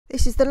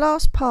This is the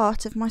last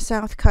part of my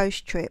South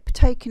Coast trip,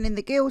 taken in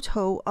the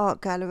Guildhall Art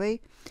Gallery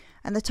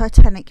and the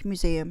Titanic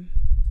Museum.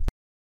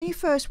 When you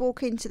first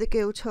walk into the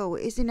Guildhall,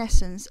 it is in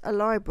essence a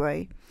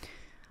library.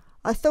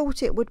 I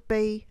thought it would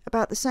be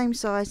about the same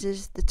size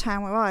as the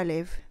town where I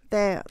live.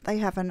 There they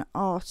have an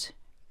art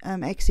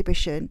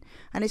exhibition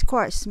and it's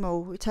quite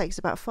small. It takes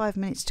about 5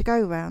 minutes to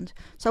go round,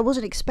 so I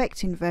wasn't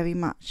expecting very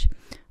much,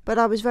 but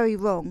I was very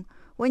wrong.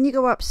 When you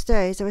go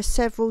upstairs, there are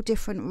several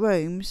different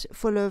rooms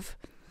full of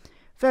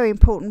very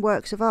important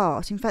works of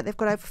art. In fact, they've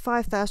got over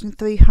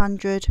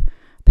 5,300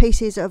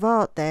 pieces of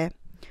art there,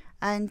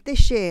 and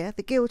this year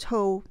the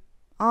Guildhall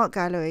Art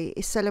Gallery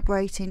is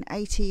celebrating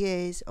 80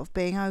 years of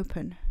being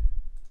open.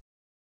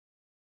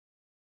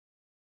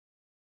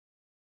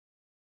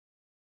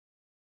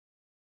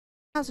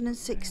 In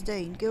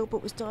 2016,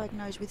 Gilbert was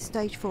diagnosed with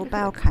stage 4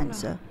 bowel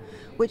cancer,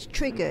 which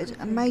triggered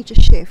a major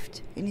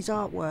shift in his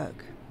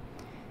artwork.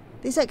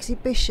 This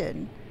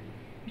exhibition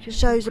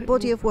shows a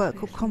body of work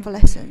called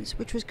Convalescence,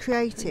 which was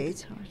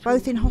created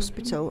both in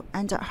hospital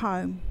and at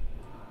home.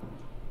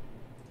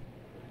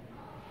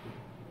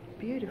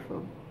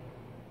 Beautiful.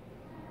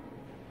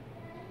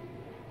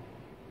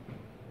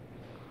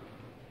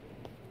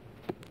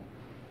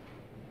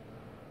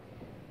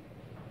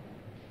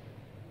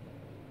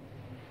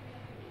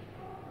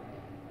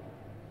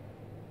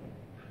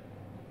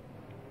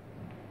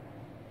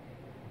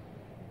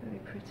 Very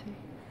pretty.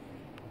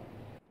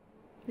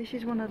 This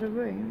is one of the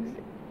rooms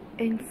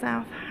in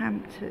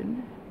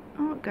Southampton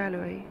Art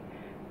Gallery,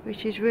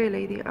 which is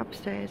really the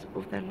upstairs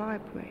of their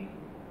library.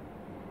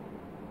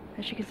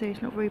 As you can see,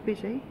 it's not very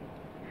busy.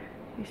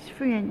 It's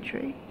free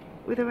entry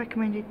with a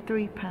recommended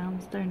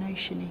 £3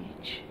 donation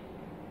each.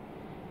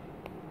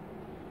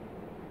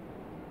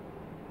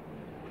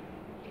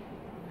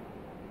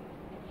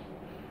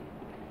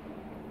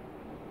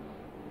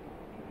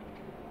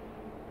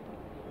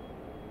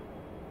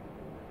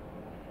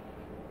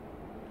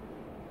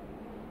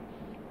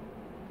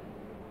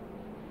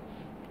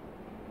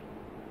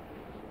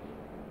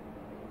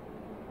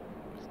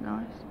 It's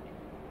nice.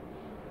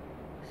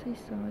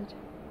 Seaside.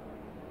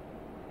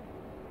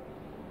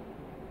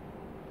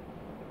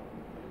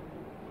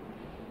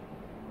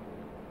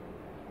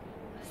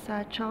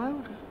 Sad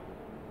child.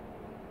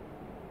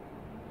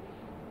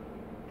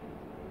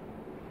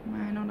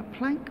 Man on a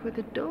plank with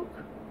a dog.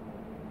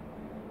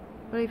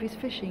 I believe he's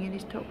fishing in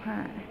his top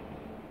hat.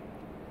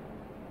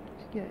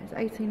 Yeah, it's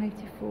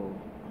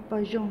 1884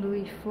 by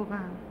Jean-Louis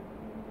Forain.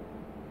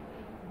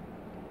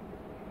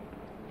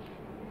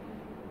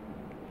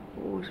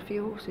 Oh, there's a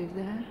few horses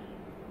there.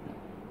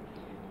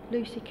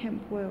 Lucy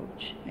Kemp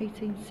Welch,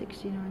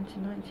 1869 to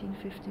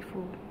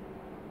 1954.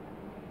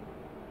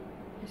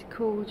 It's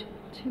called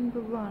Timber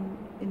Run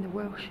in the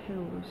Welsh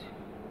Hills.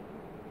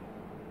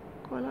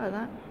 Quite like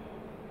that.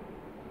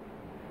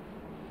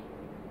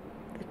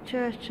 The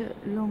church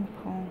at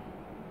Longpont,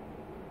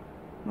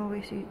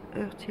 Maurice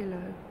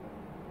Urtillo.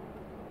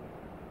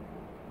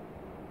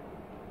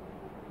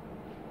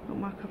 Not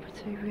my cup of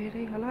tea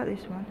really. I like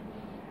this one.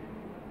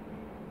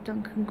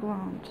 Duncan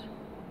Grant,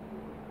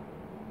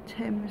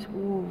 Thames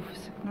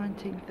Wolves,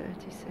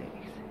 1936.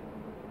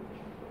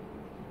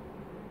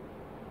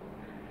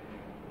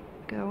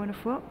 Girl in a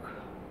frock.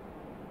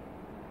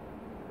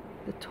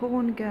 The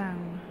Torn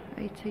Gown,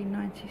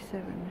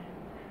 1897,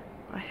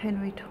 by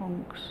Henry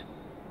Tonks.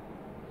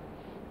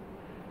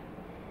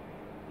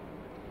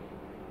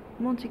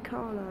 Monte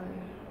Carlo.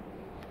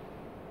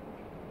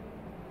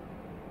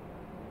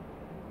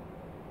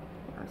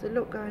 There's a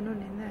lot going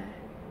on in there.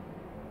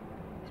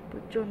 It's by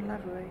John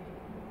Lavery,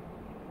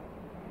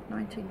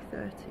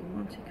 1930,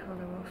 Monte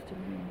Carlo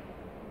afternoon.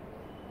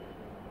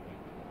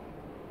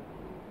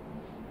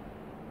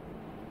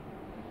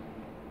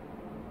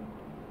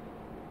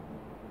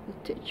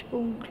 The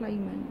Tichborne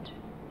Claimant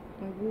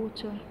by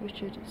Walter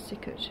Richard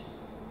Sickert,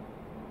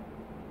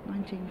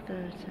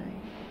 1930.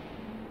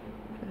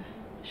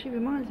 She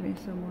reminds me of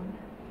someone.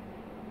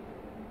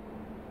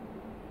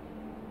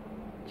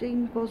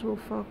 Jean Boswell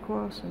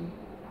Farquharson,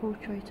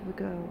 Portrait of a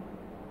Girl.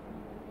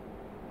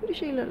 What does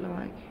she look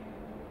like?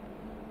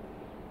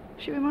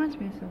 She reminds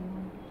me of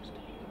someone.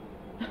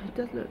 It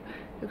does look.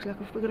 Looks like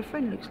we've got a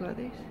friend who looks like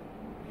this.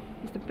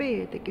 It's the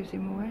beard that gives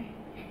him away.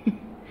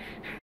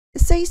 The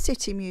Sea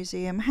City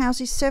Museum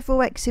houses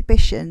several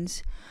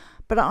exhibitions,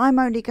 but I'm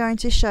only going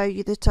to show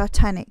you the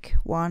Titanic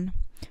one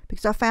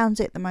because I found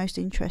it the most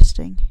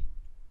interesting.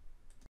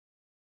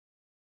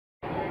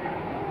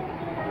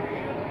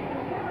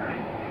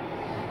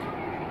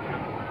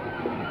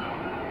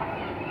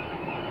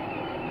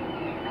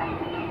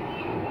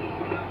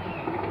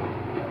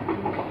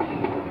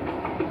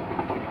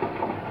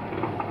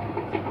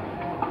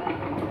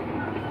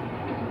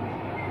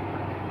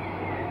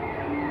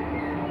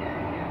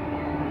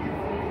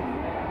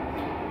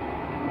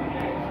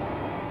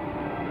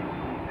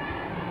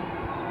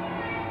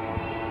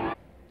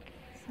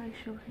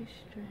 Social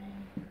history.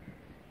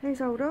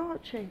 There's old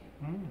Archie.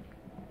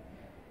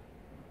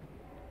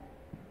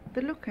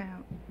 The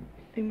lookout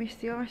who missed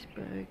the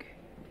iceberg.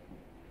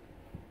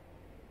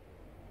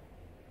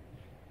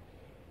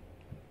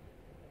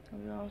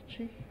 Sorry,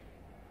 Archie.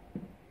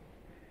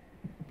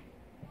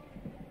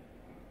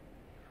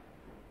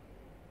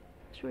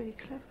 It's really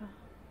clever.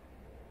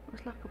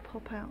 It's like a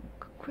pop-out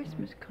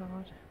Christmas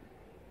card.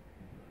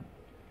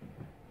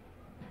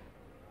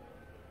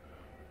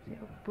 Is it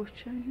a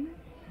butcher, isn't it?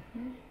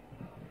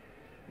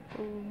 Yeah.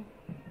 Or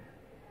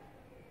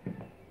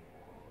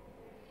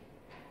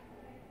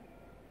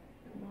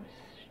nice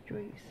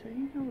street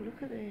scene. Oh,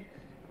 look at this.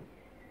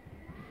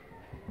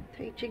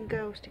 Teaching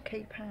girls to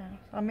keep house.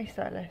 I missed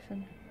that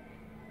lesson.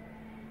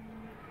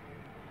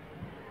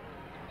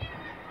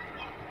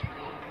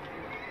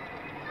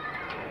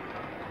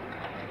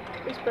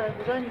 This bird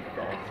was only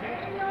 30.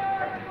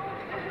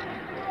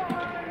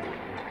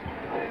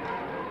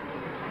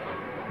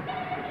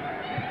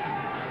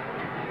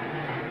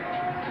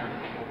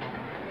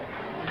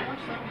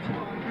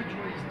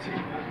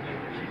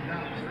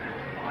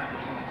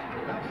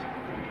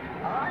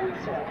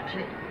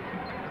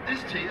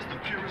 This tea is the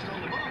purest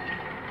on the market.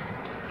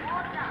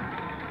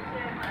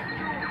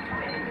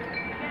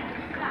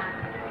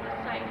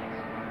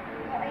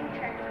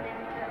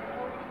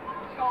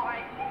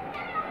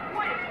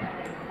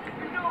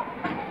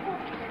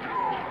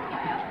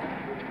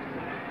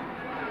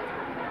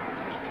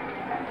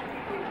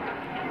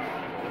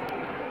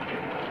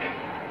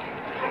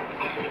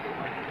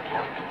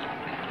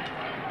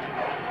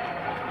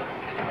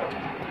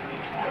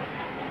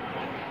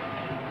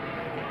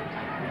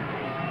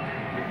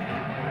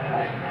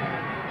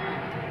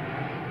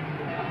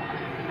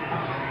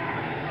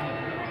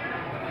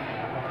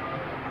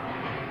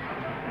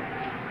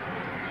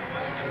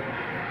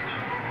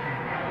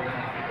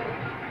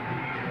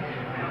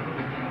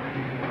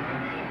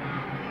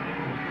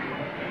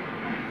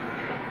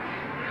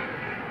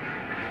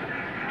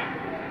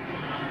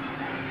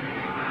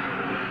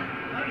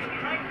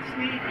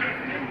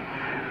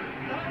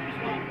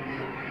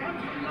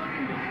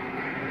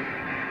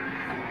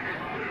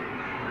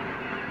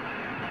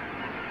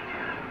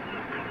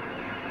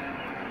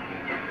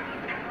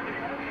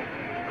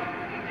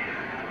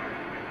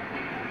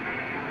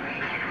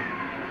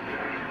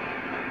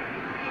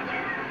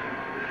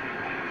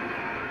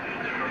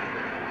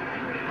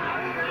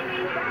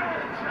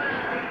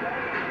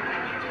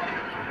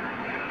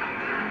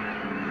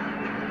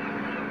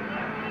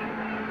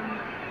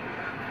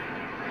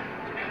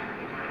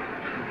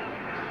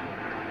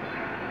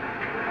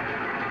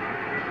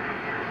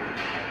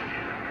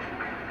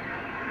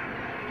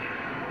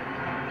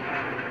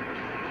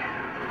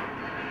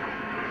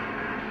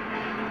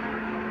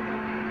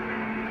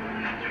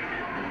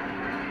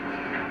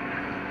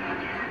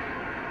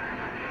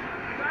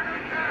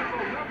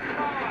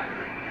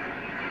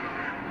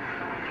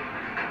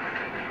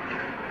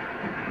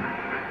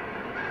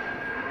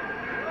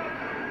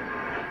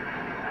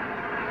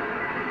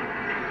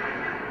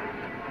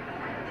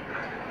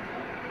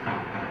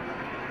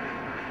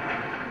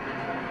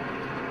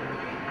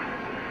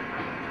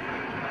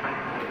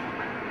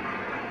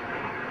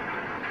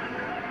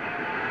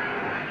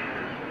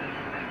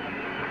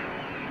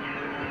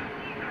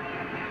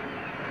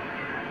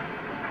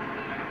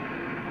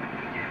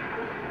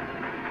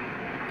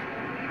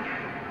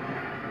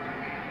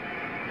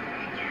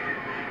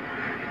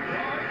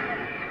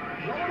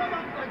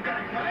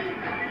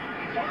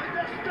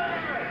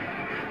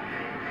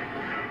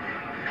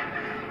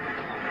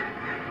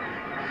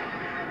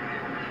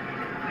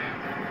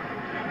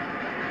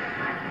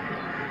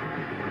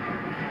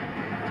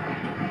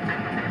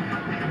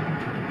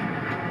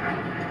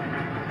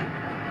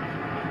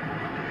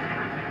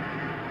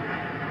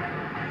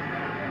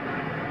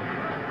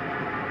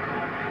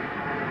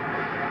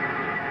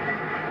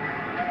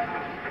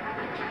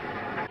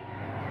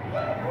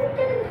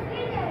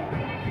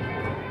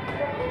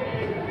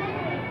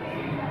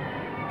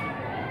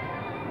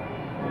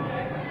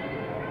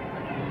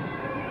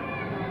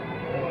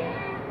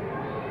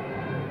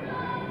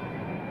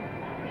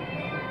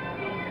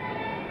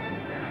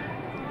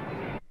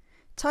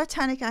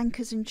 Titanic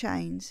anchors and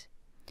chains.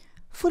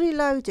 Fully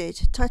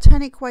loaded,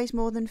 Titanic weighs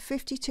more than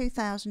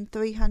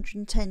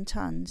 52,310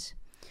 tonnes.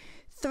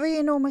 3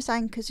 enormous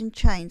anchors and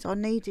chains are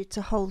needed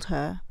to hold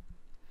her.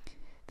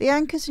 The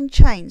anchors and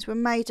chains were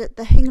made at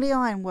the Hingley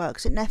Iron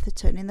Works at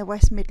Netherton in the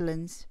West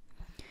Midlands.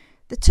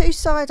 The 2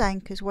 side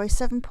anchors weigh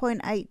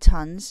 7.8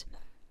 tonnes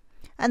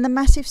and the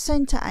massive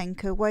centre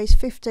anchor weighs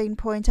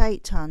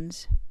 15.8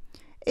 tonnes.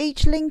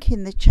 Each link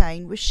in the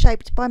chain was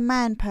shaped by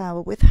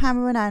manpower with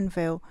hammer and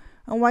anvil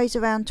and weighs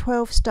around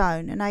 12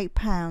 stone and 8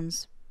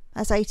 pounds,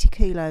 that's 80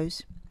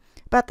 kilos,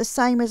 about the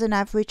same as an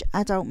average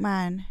adult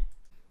man.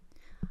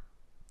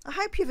 I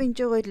hope you've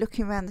enjoyed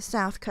looking around the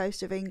south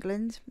coast of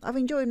England. I've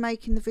enjoyed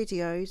making the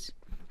videos.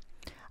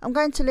 I'm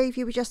going to leave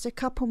you with just a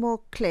couple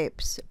more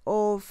clips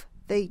of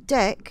the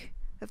deck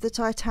of the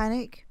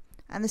Titanic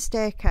and the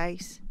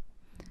staircase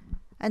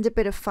and a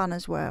bit of fun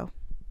as well.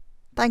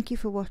 Thank you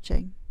for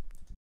watching.